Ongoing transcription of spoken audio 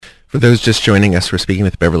For those just joining us, we're speaking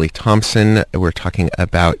with Beverly Thompson. We're talking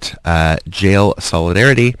about jail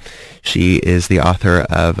solidarity. She is the author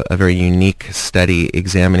of a very unique study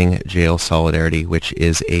examining jail solidarity, which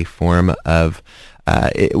is a form of,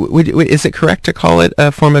 is it correct to call it a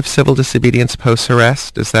form of civil disobedience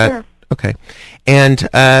post-arrest? Is that? Sure. Okay. And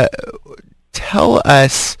tell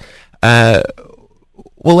us, well,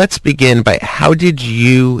 let's begin by how did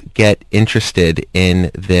you get interested in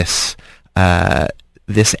this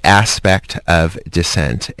this aspect of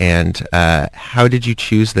dissent, and how did you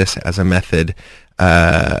choose this as a method?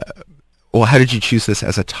 Well, how did you choose this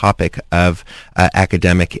as a topic of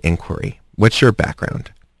academic inquiry? What's your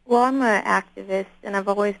background? Well, I'm an activist, and I've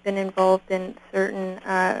always been involved in certain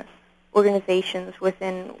organizations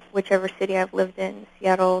within whichever city I've lived in,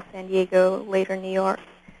 Seattle, San Diego, later New York.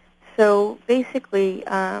 So basically,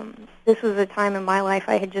 this was a time in my life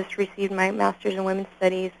I had just received my master's in women's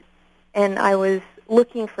studies, and I was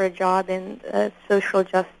looking for a job in a social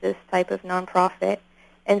justice type of nonprofit.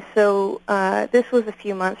 And so this was a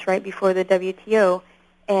few months right before the WTO,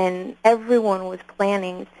 and everyone was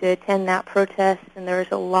planning to attend that protest, and there was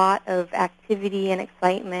a lot of activity and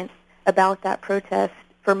excitement about that protest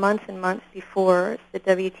for months and months before the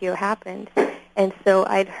WTO happened. And so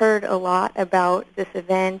I'd heard a lot about this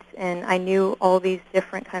event, and I knew all these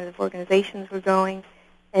different kinds of organizations were going,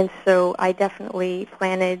 and so I definitely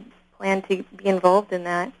planned to be involved in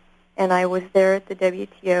that. And I was there at the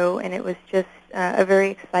WTO, and it was just a very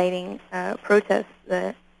exciting protest,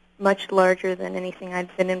 much larger than anything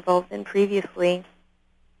I'd been involved in previously.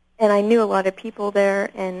 And I knew a lot of people there,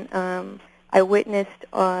 and I witnessed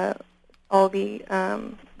all the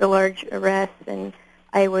large arrests, and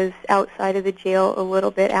I was outside of the jail a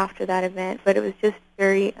little bit after that event, but it was just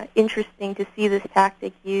very interesting to see this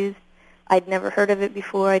tactic used. I'd never heard of it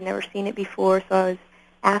before. I'd never seen it before, so I was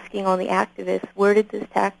asking all the activists, where did this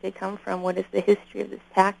tactic come from? What is the history of this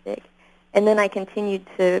tactic? And then I continued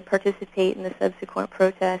to participate in the subsequent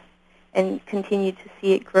protests and continued to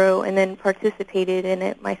see it grow, and then participated in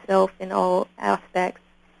it myself in all aspects.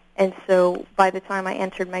 And so by the time I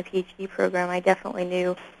entered my PhD program, I definitely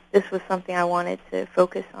knew this was something I wanted to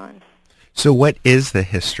focus on. So what is the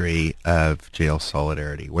history of jail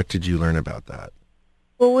solidarity? What did you learn about that?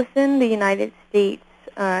 Well, within the United States,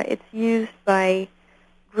 it's used by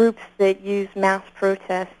groups that use mass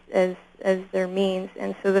protests as their means.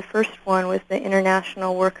 And so the first one was the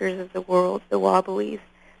International Workers of the World, the Wobblies,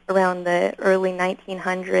 around the early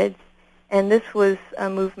 1900s. And this was a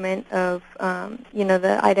movement of, the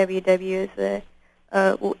IWW is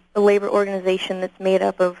a labor organization that's made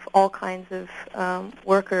up of all kinds of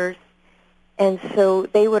workers. And so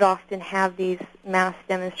they would often have these mass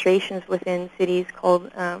demonstrations within cities called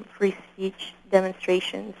free speech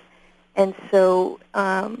demonstrations. And so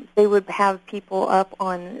they would have people up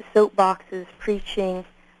on soapboxes preaching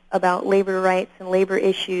about labor rights and labor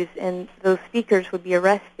issues, and those speakers would be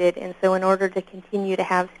arrested. And so in order to continue to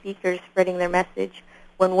have speakers spreading their message,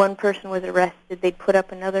 when one person was arrested, they'd put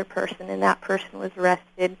up another person, and that person was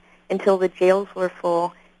arrested until the jails were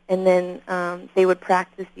full. And then they would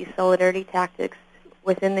practice these solidarity tactics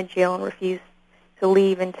within the jail and refuse to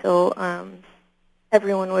leave until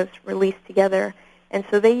everyone was released together. And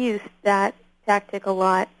so they used that tactic a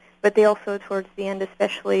lot, but they also, towards the end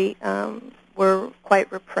especially, were quite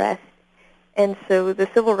repressed. And so the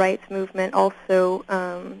civil rights movement also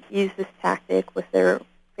used this tactic with their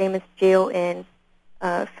famous jail inn,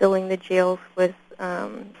 filling the jails with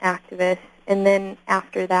activists. And then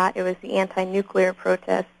after that, it was the anti-nuclear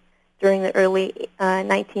protests during the early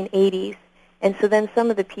 1980s. And so then some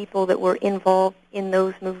of the people that were involved in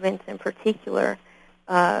those movements in particular,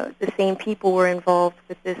 the same people were involved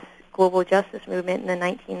with this global justice movement in the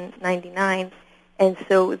 1999, and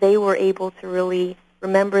so they were able to really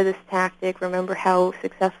remember this tactic, remember how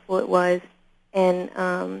successful it was, and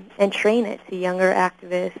train it to younger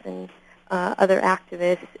activists and other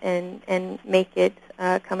activists, and make it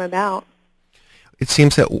come about. It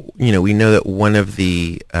seems that we know that one of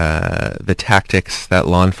the tactics that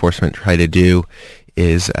law enforcement try to do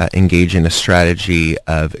is engage in a strategy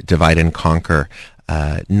of divide and conquer.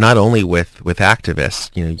 Not only with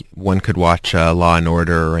activists, one could watch Law and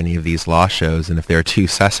Order or any of these law shows, and if there are two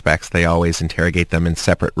suspects, they always interrogate them in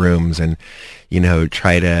separate rooms and,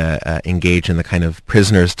 try to engage in the kind of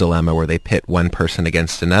prisoner's dilemma where they pit one person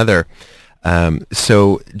against another.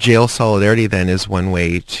 So jail solidarity then is one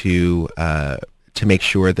way to make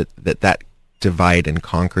sure that divide and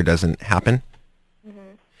conquer doesn't happen,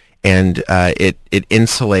 and it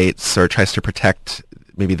insulates or tries to protect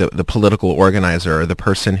maybe the political organizer or the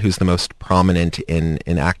person who's the most prominent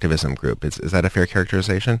in activism group. Is that a fair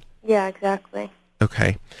characterization? Yeah, exactly.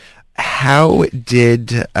 Okay. how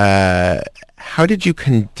did you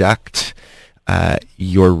conduct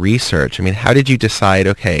your research? I mean, how did you decide,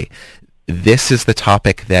 okay, this is the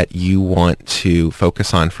topic that you want to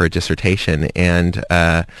focus on for a dissertation? And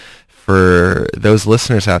for those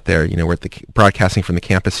listeners out there, we're broadcasting from the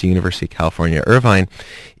campus of University of California, Irvine.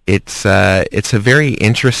 It's a very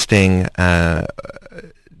interesting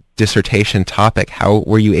dissertation topic. How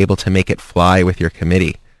were you able to make it fly with your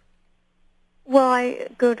committee? Well, I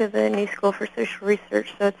go to the New School for Social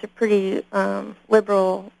Research, so it's a pretty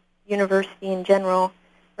liberal university in general,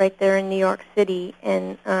 right there in New York City,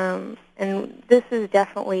 and this is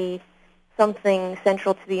definitely something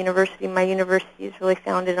central to the university. My university is really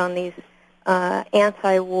founded on these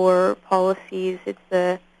anti-war policies. It's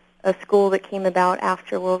a school that came about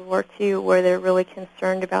after World War II, where they're really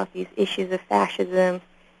concerned about these issues of fascism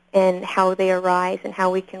and how they arise and how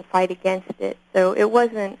we can fight against it. So it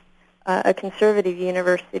wasn't a conservative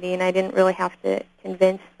university, and I didn't really have to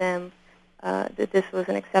convince them that this was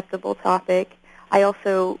an acceptable topic. I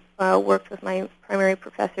also worked with my primary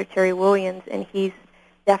professor, Terry Williams, and he's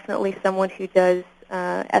definitely someone who does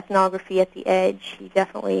ethnography at the edge. He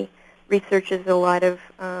definitely researches a lot of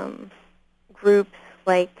groups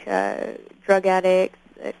like drug addicts,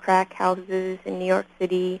 crack houses in New York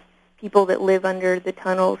City, people that live under the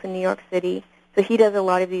tunnels in New York City. So he does a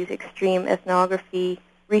lot of these extreme ethnography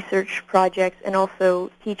research projects and also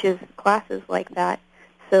teaches classes like that.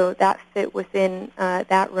 So that fit within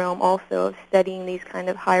that realm also of studying these kind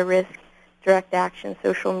of high-risk, direct action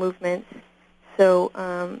social movements. So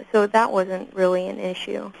that wasn't really an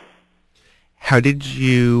issue. How did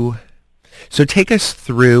you... So take us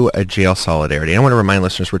through a jail solidarity. I want to remind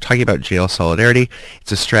listeners we're talking about jail solidarity.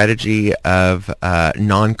 It's a strategy of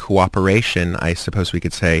non-cooperation, I suppose we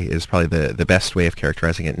could say, is probably the best way of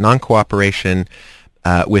characterizing it. Non-cooperation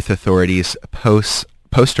with authorities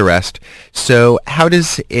post-arrest. So how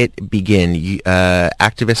does it begin?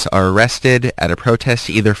 Activists are arrested at a protest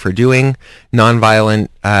either for doing nonviolent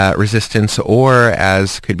resistance or,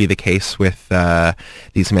 as could be the case with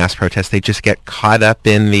these mass protests, they just get caught up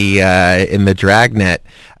in the dragnet.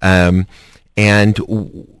 And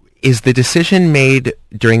is the decision made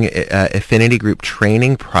during affinity group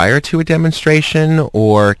training prior to a demonstration,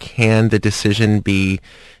 or can the decision be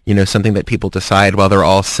something that people decide while they're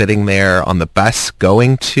all sitting there on the bus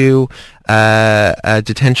going to a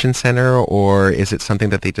detention center, or is it something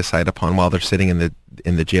that they decide upon while they're sitting in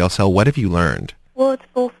the jail cell? What have you learned? Well, it's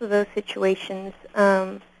both of those situations.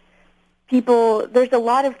 There's a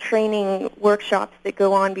lot of training workshops that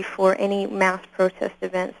go on before any mass protest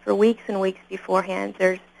events. For weeks and weeks beforehand,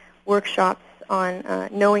 there's workshops on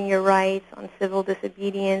knowing your rights, on civil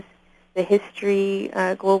disobedience, the history,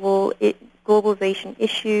 globalization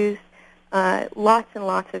issues, lots and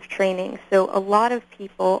lots of training. So a lot of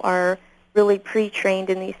people are really pre-trained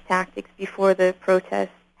in these tactics before the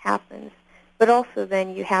protest happens. But also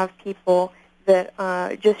then you have people that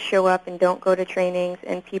just show up and don't go to trainings,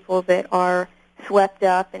 and people that are swept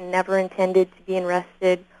up and never intended to be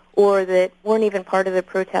arrested, or that weren't even part of the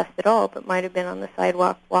protest at all but might have been on the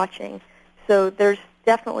sidewalk watching. So there's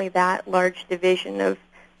definitely that large division of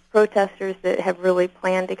protesters that have really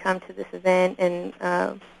planned to come to this event and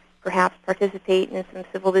perhaps participate in some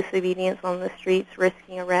civil disobedience on the streets,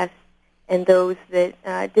 risking arrest, and those that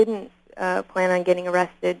didn't plan on getting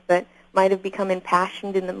arrested but might have become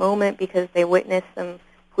impassioned in the moment because they witnessed some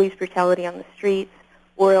police brutality on the streets,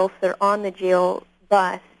 or else they're on the jail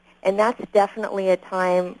bus. And that's definitely a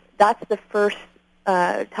time, that's the first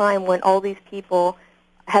time when all these people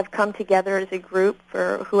have come together as a group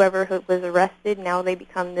for whoever was arrested. Now they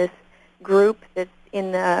become this group that's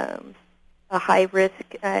in a high-risk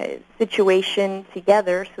situation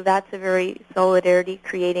together, so that's a very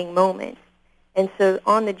solidarity-creating moment. And so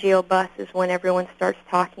on the jail bus is when everyone starts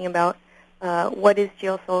talking about what is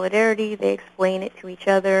jail solidarity. They explain it to each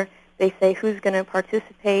other. They say who's going to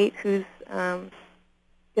participate, who's going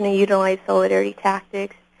to utilize solidarity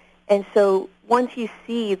tactics. And so once you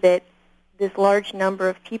see that this large number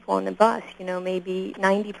of people on the bus, maybe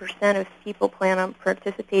 90% of people plan on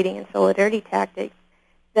participating in solidarity tactics,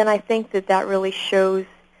 then I think that really shows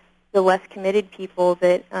the less committed people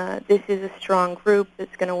that this is a strong group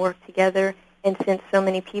that's going to work together. And since so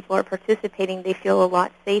many people are participating, they feel a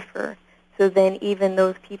lot safer. So then even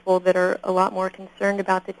those people that are a lot more concerned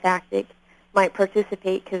about the tactic might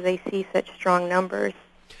participate because they see such strong numbers.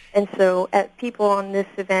 And so people on this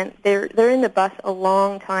event, they're in the bus a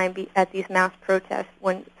long time at these mass protests.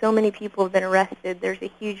 When so many people have been arrested, there's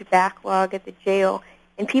a huge backlog at the jail,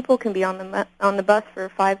 and people can be on the bus for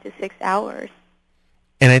 5 to 6 hours.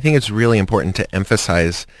 And I think it's really important to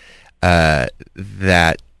emphasize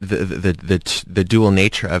that the dual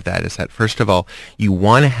nature of that is that, first of all, you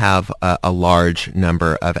want to have a large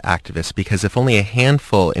number of activists, because if only a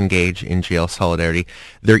handful engage in jail solidarity,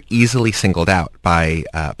 they're easily singled out by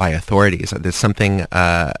authorities. There's something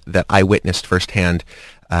that I witnessed firsthand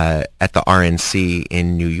at the RNC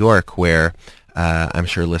in New York, where I'm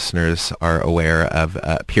sure listeners are aware of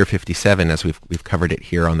Pier 57, as we've covered it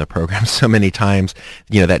here on the program so many times.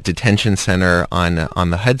 That detention center on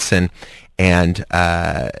the Hudson. And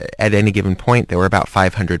at any given point, there were about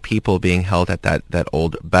 500 people being held at that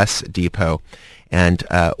old bus depot. And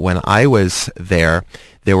when I was there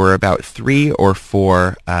were about 3 or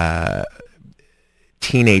 4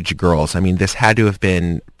 teenage girls. I mean, this had to have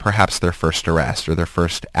been perhaps their first arrest or their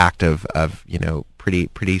first act of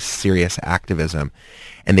pretty serious activism.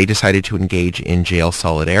 And they decided to engage in jail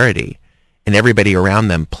solidarity. And everybody around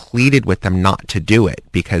them pleaded with them not to do it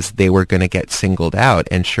because they were going to get singled out.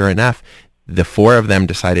 And sure enough, the 4 of them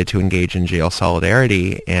decided to engage in jail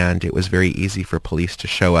solidarity, and it was very easy for police to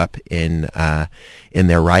show up in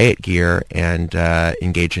their riot gear and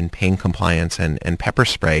engage in pain compliance and pepper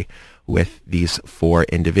spray with these 4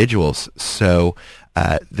 individuals. So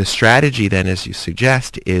the strategy then, as you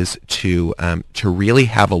suggest, is to really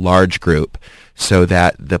have a large group so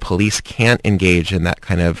that the police can't engage in that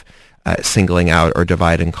kind of singling out or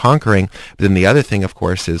divide and conquering. But then the other thing, of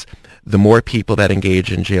course, is the more people that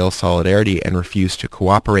engage in jail solidarity and refuse to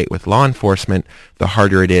cooperate with law enforcement, the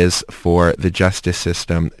harder it is for the justice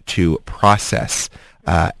system to process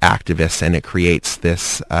activists, and it creates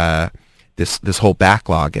this whole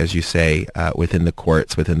backlog, as you say, within the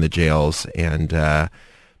courts, within the jails, and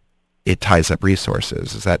it ties up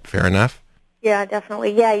resources. Is that fair enough? Yeah,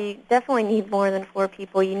 definitely. Yeah, you definitely need more than 4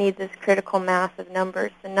 people. You need this critical mass of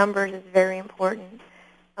numbers. The numbers is very important.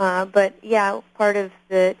 But yeah, part of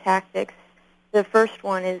the tactics, the first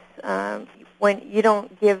one is when you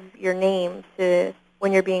don't give your name to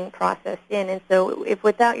when you're being processed in. And so if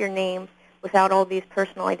without your name, without all these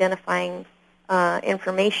personal identifying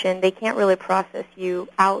information, they can't really process you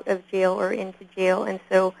out of jail or into jail. And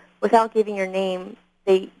so without giving your name,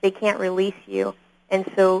 they can't release you. And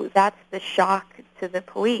so that's the shock to the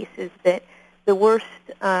police, is that the worst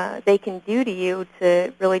they can do to you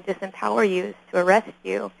to really disempower you is to arrest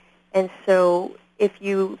you. And so if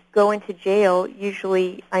you go into jail,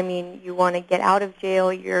 usually, I mean, you want to get out of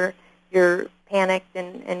jail, you're panicked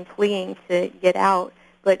and fleeing to get out.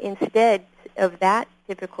 But instead of that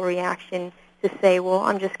typical reaction, to say, well,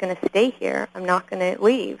 I'm just going to stay here, I'm not going to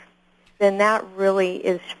leave, then that really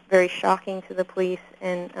is very shocking to the police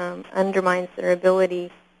and undermines their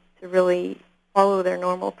ability to really follow their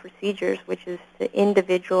normal procedures, which is to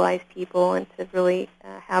individualize people and to really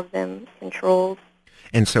have them controlled.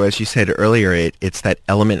 And so, as you said earlier, it's that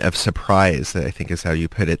element of surprise that I think is how you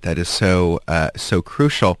put it that is so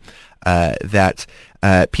crucial, that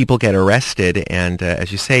people get arrested, and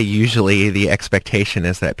as you say, usually the expectation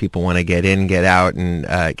is that people want to get in, get out, and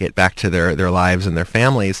get back to their lives and their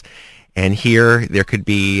families. And here, there could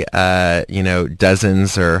be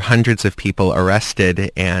dozens or hundreds of people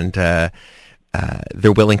arrested, and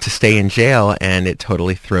they're willing to stay in jail, and it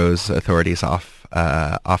totally throws authorities off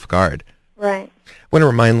guard. Right. I want to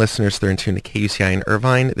remind listeners they're in tune to KUCI in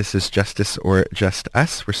Irvine. This is Justice or Just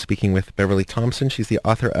Us. We're speaking with Beverly Thompson. She's the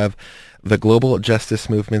author of The Global Justice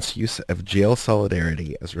Movement's Use of Jail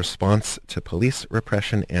Solidarity as a Response to Police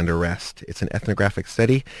Repression and Arrest. It's an ethnographic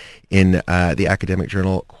study in the academic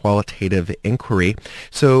journal Qualitative Inquiry.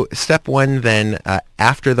 So step 1 then,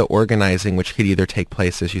 after the organizing, which could either take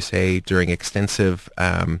place, as you say, during extensive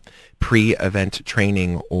pre-event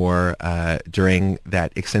training or during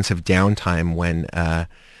that extensive downtime when,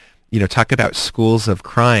 talk about schools of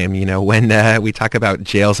crime, when we talk about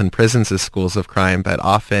jails and prisons as schools of crime, but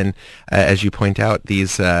often, as you point out,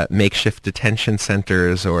 these makeshift detention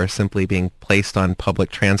centers or simply being placed on public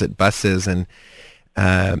transit buses and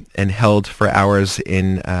held for hours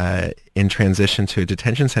in transition to a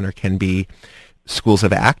detention center can be schools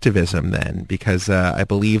of activism then, because I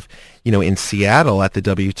believe, in Seattle at the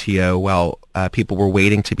WTO, while people were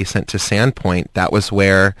waiting to be sent to Sandpoint, that was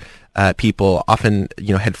where people often,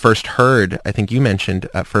 had first heard, I think you mentioned,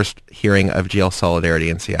 first hearing of jail solidarity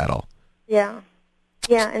in Seattle. Yeah,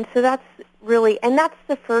 and so that's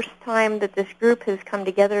the first time that this group has come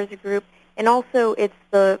together as a group, and also it's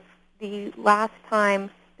the last time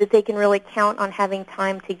that they can really count on having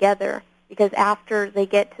time together, because after they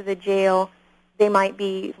get to the jail, they might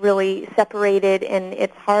be really separated, and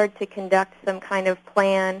it's hard to conduct some kind of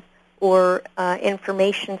plan or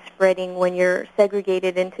information spreading when you're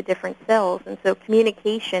segregated into different cells. And so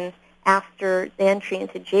communication after the entry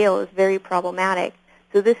into jail is very problematic.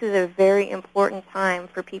 So this is a very important time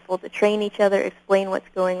for people to train each other, explain what's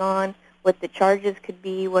going on, what the charges could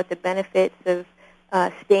be, what the benefits of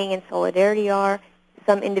staying in solidarity are.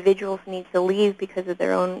 Some individuals need to leave because of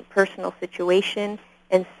their own personal situation,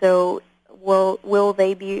 and so will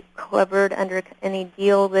they be covered under any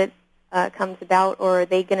deal that comes about, or are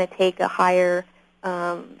they going to take a higher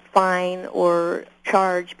fine or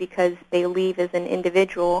charge because they leave as an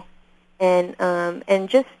individual? And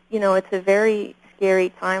just, it's a very scary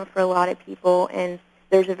time for a lot of people, and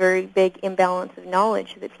there's a very big imbalance of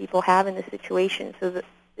knowledge that people have in the situation. So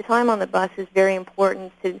the time on the bus is very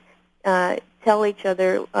important to tell each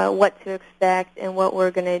other what to expect and what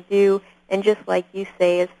we're going to do. And just like you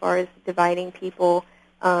say, as far as dividing people,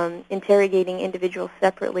 interrogating individuals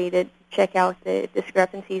separately to check out the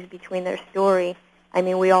discrepancies between their story. I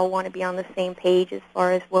mean, we all want to be on the same page as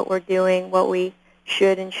far as what we're doing, what we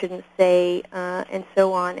should and shouldn't say, and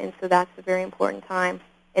so on. And so that's a very important time.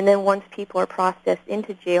 And then once people are processed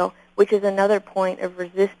into jail, which is another point of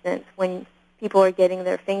resistance, when people are getting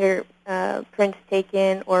their fingerprints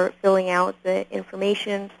taken or filling out the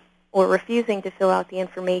information or refusing to fill out the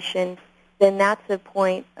information, then that's a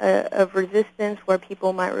point of resistance where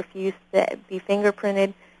people might refuse to be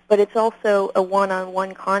fingerprinted. But it's also a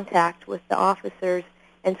one-on-one contact with the officers,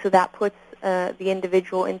 and so that puts the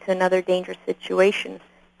individual into another dangerous situation.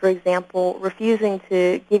 For example, refusing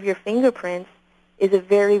to give your fingerprints is a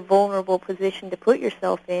very vulnerable position to put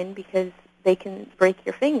yourself in because they can break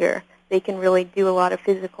your finger. They can really do a lot of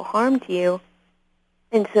physical harm to you.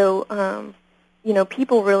 And so,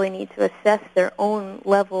 people really need to assess their own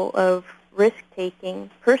level of risk-taking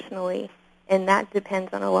personally, and that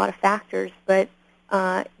depends on a lot of factors. But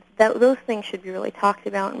those things should be really talked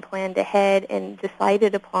about and planned ahead and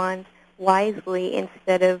decided upon wisely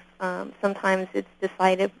instead of sometimes it's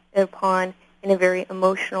decided upon in a very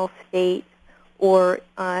emotional state, or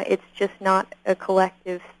it's just not a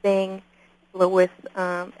collective thing with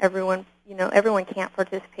everyone. Everyone can't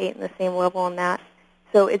participate in the same level on that.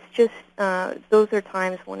 So it's just those are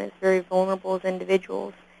times when it's very vulnerable as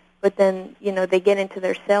individuals. But then, they get into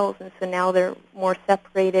their cells, and so now they're more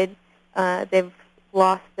separated. They've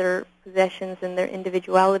lost their possessions and their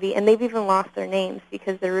individuality, and they've even lost their names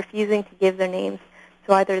because they're refusing to give their names.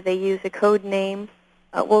 So either they use a code name,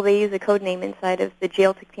 they use a code name inside of the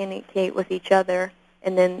jail to communicate with each other,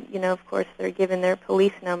 and then, of course, they're given their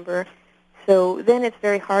police number. So then it's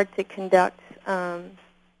very hard to conduct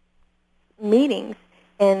meetings,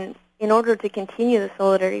 and in order to continue the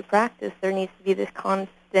solidarity practice, there needs to be this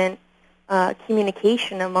constant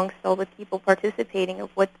communication amongst all the people participating of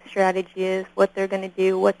what the strategy is, what they're going to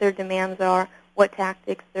do, what their demands are, what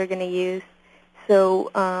tactics they're going to use. So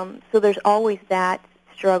there's always that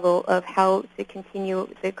struggle of how to continue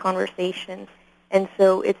the conversation. And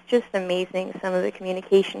so it's just amazing some of the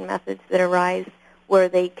communication methods that arise where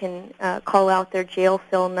they can call out their jail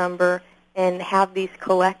cell number and have these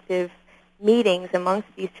collective meetings amongst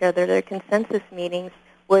each other, their consensus meetings,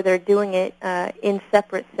 where they're doing it in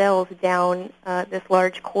separate cells down this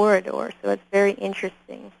large corridor. So it's very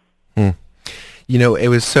interesting. It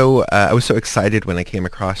was so I was so excited when I came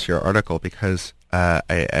across your article because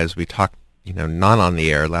as we talked, not on the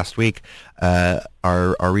air last week,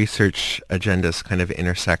 our research agendas kind of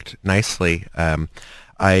intersect nicely.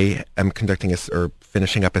 I am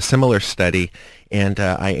finishing up a similar study, and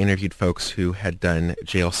I interviewed folks who had done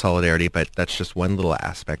jail solidarity, but that's just one little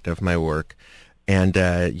aspect of my work. And,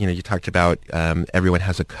 you talked about everyone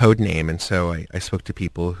has a code name, and so I spoke to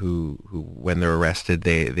people who when they're arrested,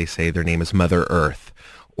 they say their name is Mother Earth,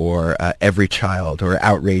 or Every Child, or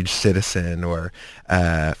Outraged Citizen, or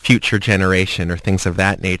Future Generation, or things of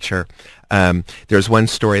that nature. There's one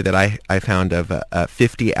story that I found of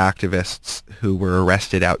 50 activists who were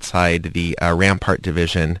arrested outside the Rampart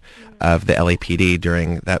Division of the LAPD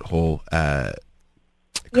during that whole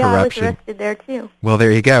corruption. I was arrested there too. Well, there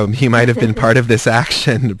you go. You might have been part of this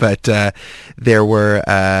action, but there were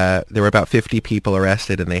about 50 people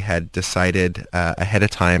arrested, and they had decided ahead of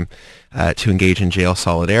time to engage in jail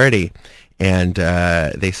solidarity. And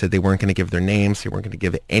they said they weren't going to give their names, they weren't going to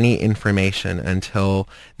give any information until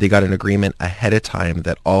they got an agreement ahead of time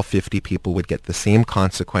that all 50 people would get the same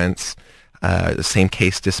consequence, the same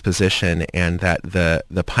case disposition, and that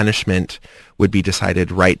the punishment would be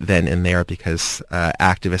decided right then and there because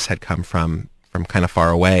activists had come from kind of far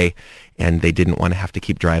away, and they didn't want to have to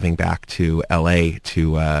keep driving back to L.A.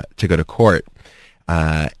 to go to court.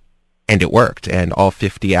 And it worked, and all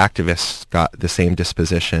 50 activists got the same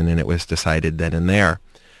disposition, and it was decided then and there.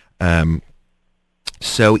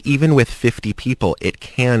 So even with 50 people, it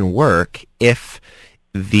can work if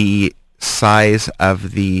the size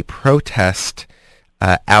of the protest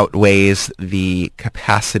outweighs the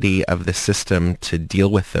capacity of the system to deal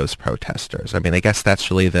with those protesters. I mean, I guess that's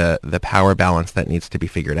really the power balance that needs to be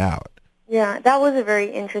figured out. Yeah, that was a very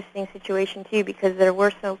interesting situation, too, because there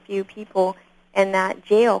were so few people, and that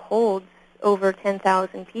jail holds over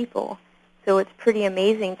 10,000 people. So it's pretty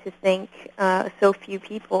amazing to think so few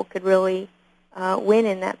people could really win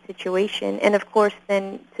in that situation. And, of course,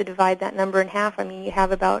 then to divide that number in half, I mean, you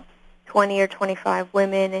have about 20 or 25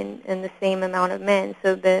 women and the same amount of men,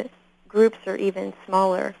 so the groups are even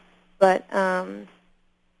smaller. But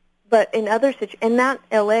in other in that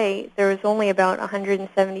L.A., there was only about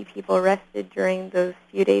 170 people arrested during those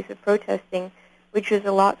few days of protesting, which was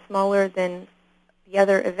a lot smaller than the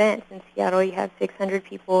other events. In Seattle, you have 600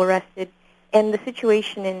 people arrested. And the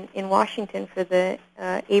situation in Washington for the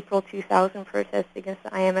April 2000 protests against the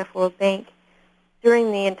IMF World Bank,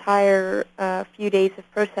 during the entire few days of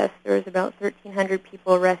protest, there was about 1,300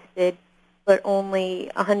 people arrested, but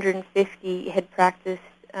only 150 had practiced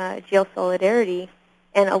jail solidarity.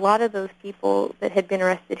 And a lot of those people that had been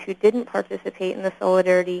arrested who didn't participate in the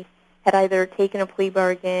solidarity had either taken a plea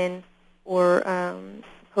bargain or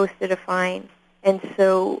posted a fine. And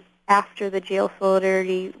so after the jail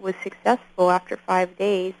solidarity was successful, after 5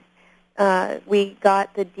 days, we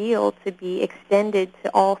got the deal to be extended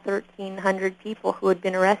to all 1,300 people who had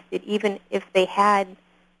been arrested. Even if they had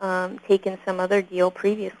taken some other deal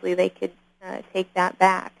previously, they could take that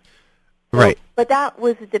back. Right. But that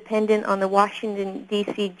was dependent on the Washington,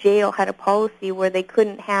 D.C. jail had a policy where they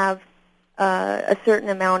couldn't have a certain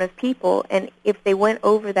amount of people, and if they went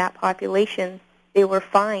over that population, they were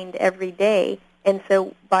fined every day. And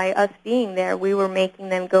so by us being there, we were making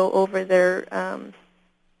them go over their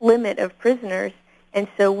limit of prisoners, and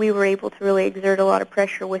so we were able to really exert a lot of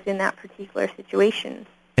pressure within that particular situation.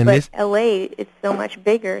 And but L.A., it's so much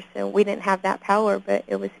bigger, so we didn't have that power, but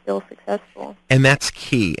it was still successful. And that's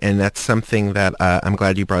key, and that's something that I'm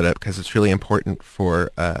glad you brought up, because it's really important for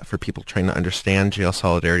people trying to understand jail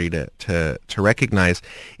solidarity to recognize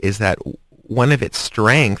is that one of its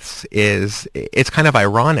strengths is, it's kind of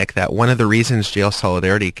ironic that one of the reasons jail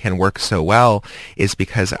solidarity can work so well is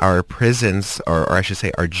because our prisons, or I should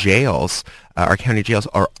say our jails, our county jails,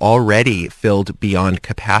 are already filled beyond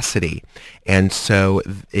capacity. And so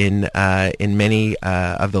in many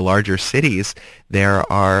of the larger cities, there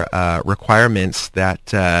are requirements that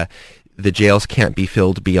the jails can't be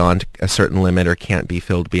filled beyond a certain limit or can't be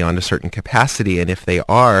filled beyond a certain capacity. And if they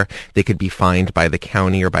are, they could be fined by the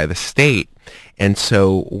county or by the state. And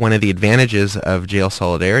so one of the advantages of jail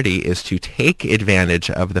solidarity is to take advantage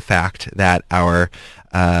of the fact that our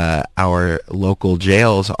local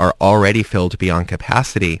jails are already filled beyond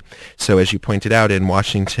capacity. So as you pointed out, in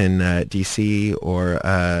Washington, D.C., or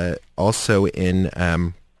also in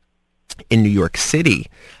New York City,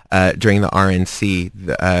 during the RNC,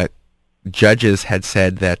 the judges had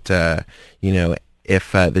said that,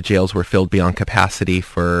 if the jails were filled beyond capacity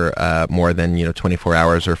for more than 24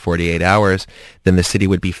 hours or 48 hours, then the city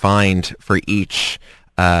would be fined for each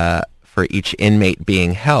inmate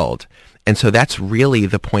being held. And so that's really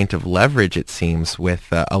the point of leverage, it seems, with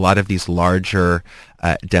a lot of these larger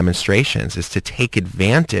demonstrations, is to take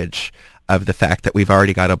advantage of the fact that we've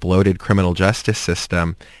already got a bloated criminal justice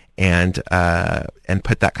system and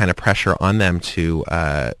put that kind of pressure on them to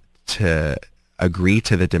agree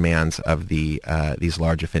to the demands of these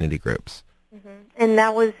large affinity groups. Mm-hmm. And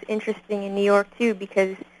that was interesting in New York too,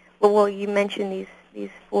 because well, you mentioned these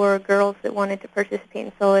 4 girls that wanted to participate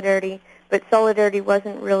in solidarity, but solidarity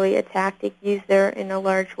wasn't really a tactic used there in a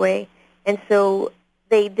large way, and so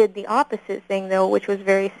they did the opposite thing though, which was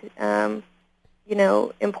very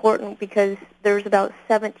important, because there was about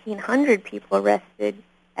 1,700 people arrested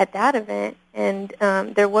at that event, and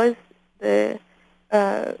there was the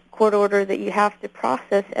court order that you have to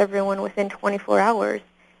process everyone within 24 hours.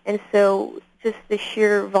 And so just the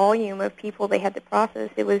sheer volume of people they had to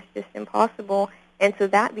process, it was just impossible. And so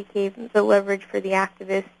that became the leverage for the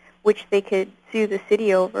activists, which they could sue the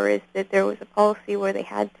city over, is that there was a policy where they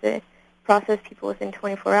had to process people within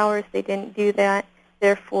 24 hours. They didn't do that.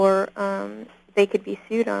 Therefore, they could be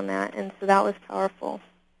sued on that. And so that was powerful.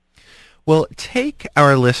 Well, take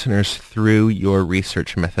our listeners through your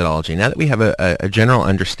research methodology. Now that we have a general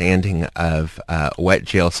understanding of what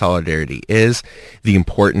jail solidarity is, the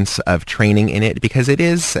importance of training in it, because it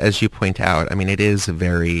is, as you point out, I mean, it is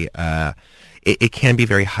very, it can be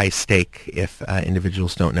very high stake if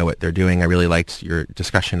individuals don't know what they're doing. I really liked your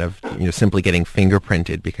discussion of simply getting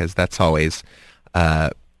fingerprinted, because that's always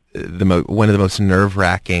one of the most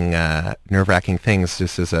nerve-wracking things.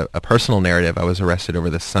 Just as a personal narrative, I was arrested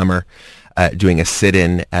over the summer doing a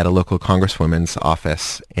sit-in at a local congresswoman's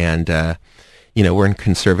office, and we're in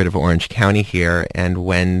conservative Orange County here, and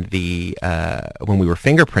when we were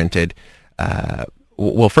fingerprinted,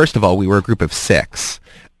 well, first of all, we were a group of 6,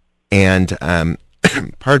 and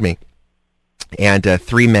pardon me, and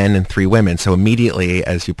 3 men and 3 women. So immediately,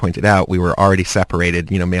 as you pointed out, we were already separated,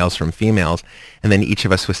 males from females, and then each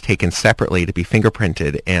of us was taken separately to be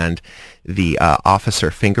fingerprinted. And the officer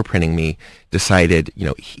fingerprinting me decided,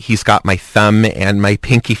 he's got my thumb and my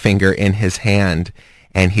pinky finger in his hand,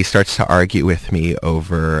 and he starts to argue with me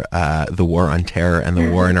over the war on terror and the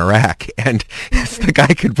war in Iraq. And the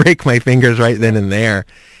guy could break my fingers right then and there.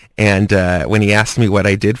 And when he asked me what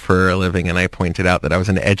I did for a living, and I pointed out that I was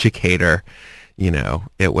an educator,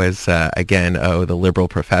 it was, again, the liberal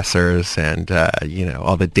professors and,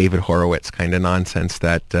 all the David Horowitz kind of nonsense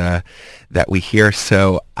that we hear.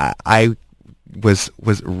 So I was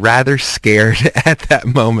rather scared at that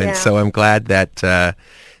moment. Yeah. So I'm glad that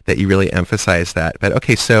you really emphasized that. But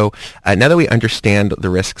okay, so now that we understand the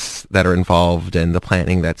risks that are involved and the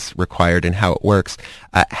planning that's required and how it works,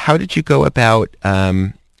 how did you go about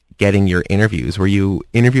getting your interviews? Were you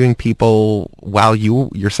interviewing people while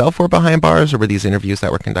you yourself were behind bars, or were these interviews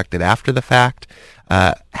that were conducted after the fact?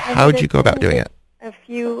 How did you go about doing it?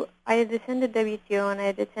 I had attended WTO, and I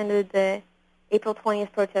had attended the April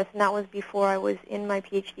 20th protest, and that was before I was in my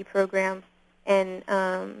PhD program. And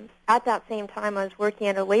at that same time, I was working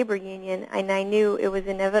at a labor union, and I knew it was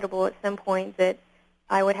inevitable at some point that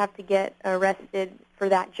I would have to get arrested for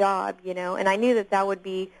that job, and I knew that would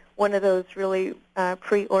be one of those really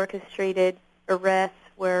pre-orchestrated arrests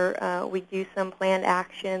where we do some planned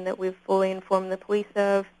action that we've fully informed the police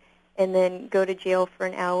of, and then go to jail for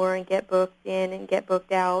an hour and get booked in and get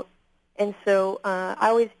booked out. And so I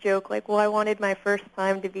always joke, I wanted my first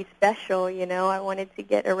time to be special, I wanted to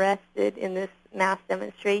get arrested in this mass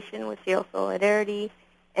demonstration with Jail Solidarity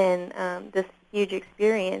and this huge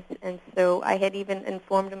experience. And so I had even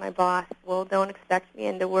informed my boss, well, don't expect me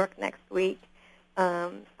into work next week.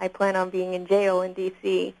 I plan on being in jail in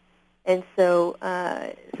D.C. And so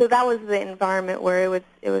that was the environment where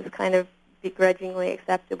it was kind of begrudgingly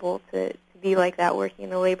acceptable to be like that, working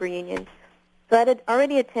in the labor union. So I had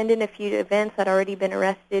already attended a few events. I'd already been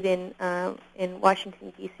arrested in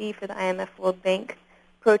Washington, D.C. for the IMF World Bank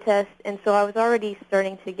protest, and so I was already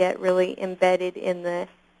starting to get really embedded in the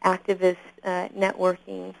activist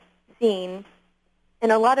networking scene.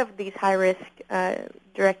 And a lot of these high-risk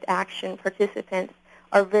direct action participants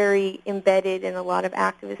are very embedded in a lot of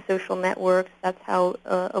activist social networks. That's how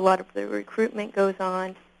a lot of the recruitment goes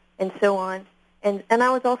on, and so on. And I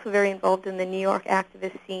was also very involved in the New York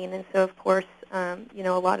activist scene, and so, of course,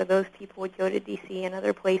 a lot of those people would go to D.C. and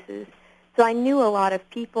other places. So I knew a lot of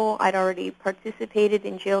people. I'd already participated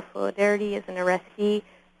in Jail Solidarity as an arrestee,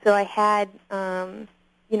 so I had,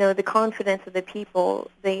 the confidence of the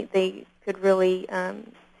people. They could really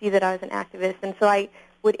see that I was an activist. And so I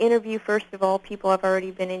would interview, first of all, people I've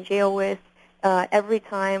already been in jail with. Every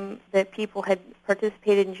time that people had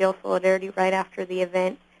participated in Jail Solidarity right after the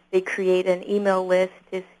event, they create an email list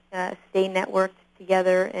to stay networked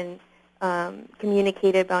together and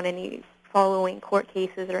communicate about any following court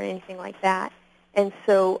cases or anything like that. And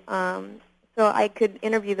so I could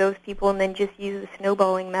interview those people and then just use the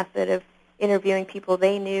snowballing method of interviewing people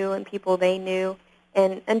they knew and people they knew.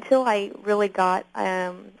 And until I really got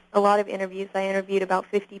a lot of interviews, I interviewed about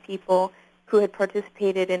 50 people who had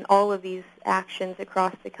participated in all of these actions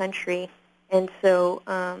across the country. And so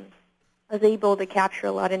I was able to capture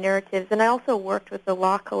a lot of narratives. And I also worked with the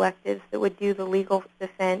law collectives that would do the legal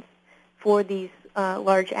defense for these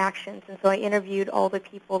large actions. And so I interviewed all the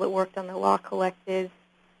people that worked on the law collectives,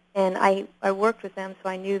 and I worked with them, so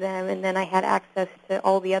I knew them, and then I had access to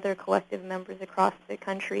all the other collective members across the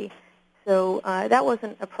country. So that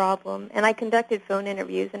wasn't a problem. And I conducted phone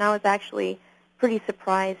interviews, and I was actually pretty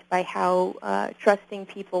surprised by how trusting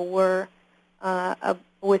people were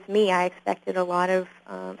with me. I expected a lot of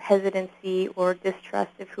hesitancy or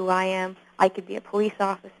distrust of who I am. I could be a police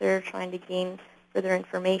officer trying to gain further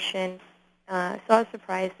information. So I was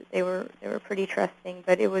surprised that they were pretty trusting,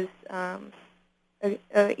 but it was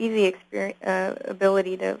an easy experience,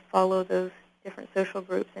 ability to follow those different social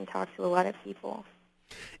groups and talk to a lot of people.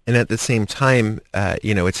 And at the same time,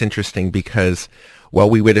 it's interesting because while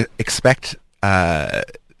we would expect the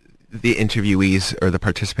interviewees or the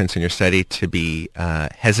participants in your study to be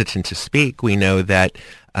hesitant to speak, we know that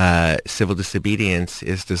civil disobedience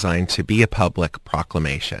is designed to be a public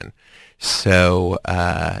proclamation. So,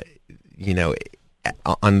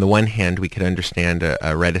 on the one hand, we could understand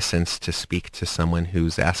a reticence to speak to someone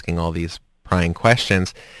who's asking all these prying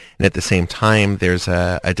questions. And at the same time, there's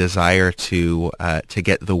a desire to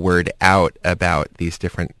get the word out about these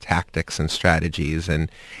different tactics and strategies and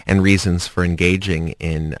reasons for engaging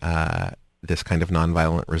in this kind of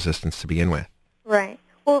nonviolent resistance to begin with. Right.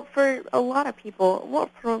 Well, for a lot of people, well,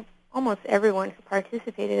 for almost everyone who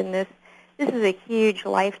participated in this is a huge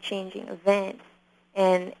life-changing event.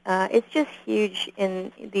 And it's just huge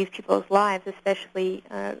in these people's lives, especially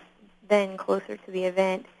then closer to the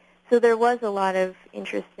event. So there was a lot of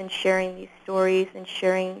interest in sharing these stories and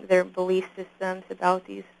sharing their belief systems about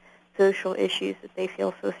these social issues that they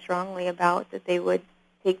feel so strongly about that they would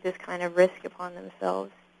take this kind of risk upon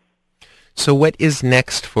themselves. So what is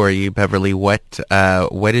next for you, Beverly? What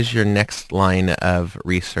is your next line of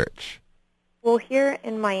research? Well, here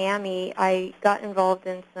in Miami, I got involved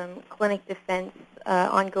in some clinic defense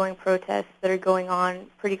ongoing protests that are going on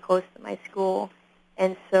pretty close to my school.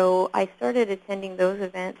 And so I started attending those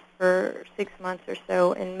events for 6 months or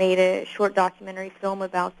so and made a short documentary film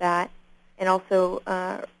about that and also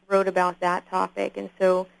wrote about that topic. And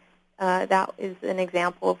so that is an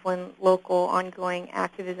example of one local ongoing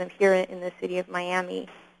activism here in the city of Miami.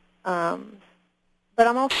 But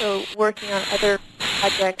I'm also working on other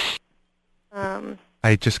projects.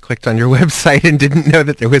 I just clicked on your website and didn't know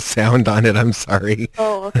that there was sound on it. I'm sorry.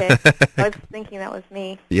 Oh, okay. I was thinking that was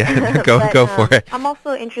me. Yeah, go for it. I'm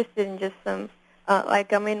also interested in just some,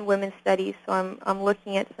 like I'm in women's studies, so I'm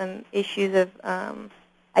looking at some issues of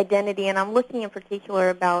identity, and I'm looking in particular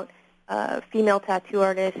about female tattoo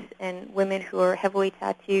artists and women who are heavily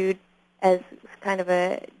tattooed as kind of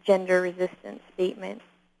a gender-resistant statement.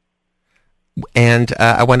 And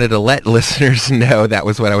I wanted to let listeners know, that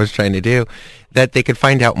was what I was trying to do, that they could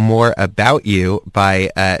find out more about you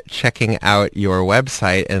by checking out your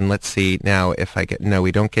website. And let's see now if I get, no,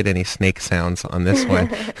 we don't get any snake sounds on this one.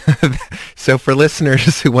 So for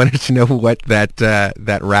listeners who wanted to know what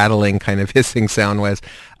that rattling kind of hissing sound was,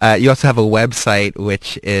 you also have a website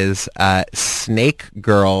which is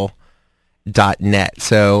snakegirl.net.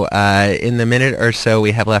 So in the minute or so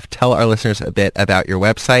we have left, tell our listeners a bit about your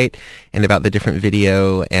website and about the different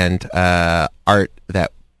video and art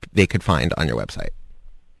that they could find on your website.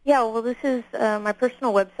 Yeah, well, this is my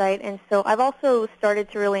personal website, and so I've also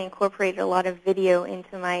started to really incorporate a lot of video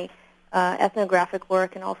into my ethnographic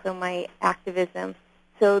work and also my activism.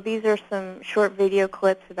 So these are some short video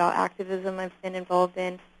clips about activism I've been involved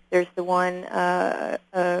in. There's the one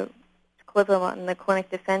clip on the clinic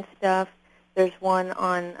defense stuff. There's one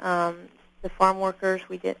on the farm workers.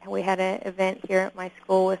 We had an event here at my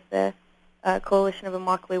school with the Coalition of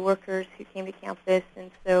Immokalee Workers who came to campus, and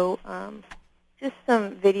so just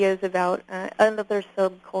some videos about other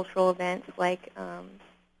subcultural events like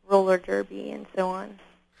roller derby and so on.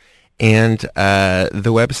 And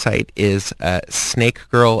the website is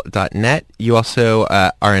snakegirl.net. You also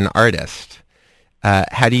are an artist.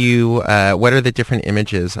 How do you? What are the different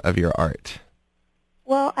images of your art?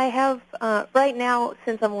 Well, I have, right now,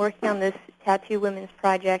 since I'm working on this Tattoo Women's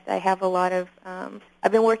project, I have a lot of,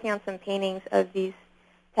 I've been working on some paintings of these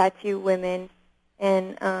tattoo women,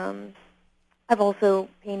 and I've also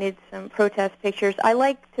painted some protest pictures. I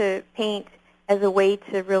like to paint as a way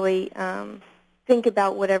to really think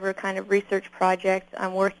about whatever kind of research project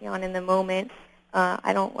I'm working on in the moment.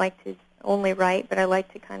 I don't like to only write, but I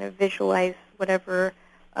like to kind of visualize whatever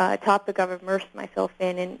topic I've immersed myself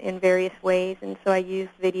in various ways. And so I use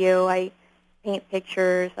video, I paint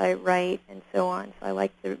pictures, I write, and so on. So I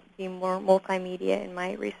like to be more multimedia in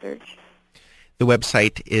my research. The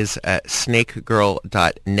website is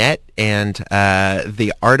snakegirl.net, and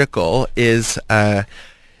the article is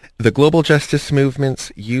the Global Justice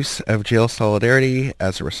Movement's Use of Jail Solidarity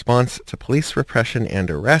as a Response to Police Repression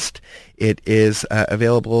and Arrest. It is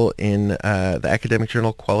available in the academic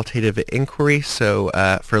journal Qualitative Inquiry. So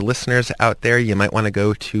for listeners out there, you might want to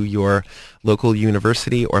go to your local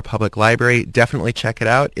university or public library. Definitely check it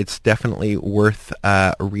out. It's definitely worth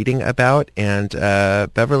reading about. And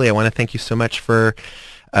Beverly, I want to thank you so much for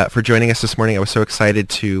joining us this morning. I was so excited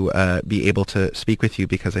to be able to speak with you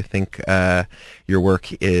because I think your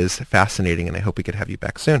work is fascinating, and I hope we could have you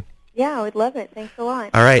back soon. Yeah, I would love it. Thanks a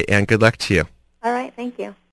lot. All right, and good luck to you. All right, thank you.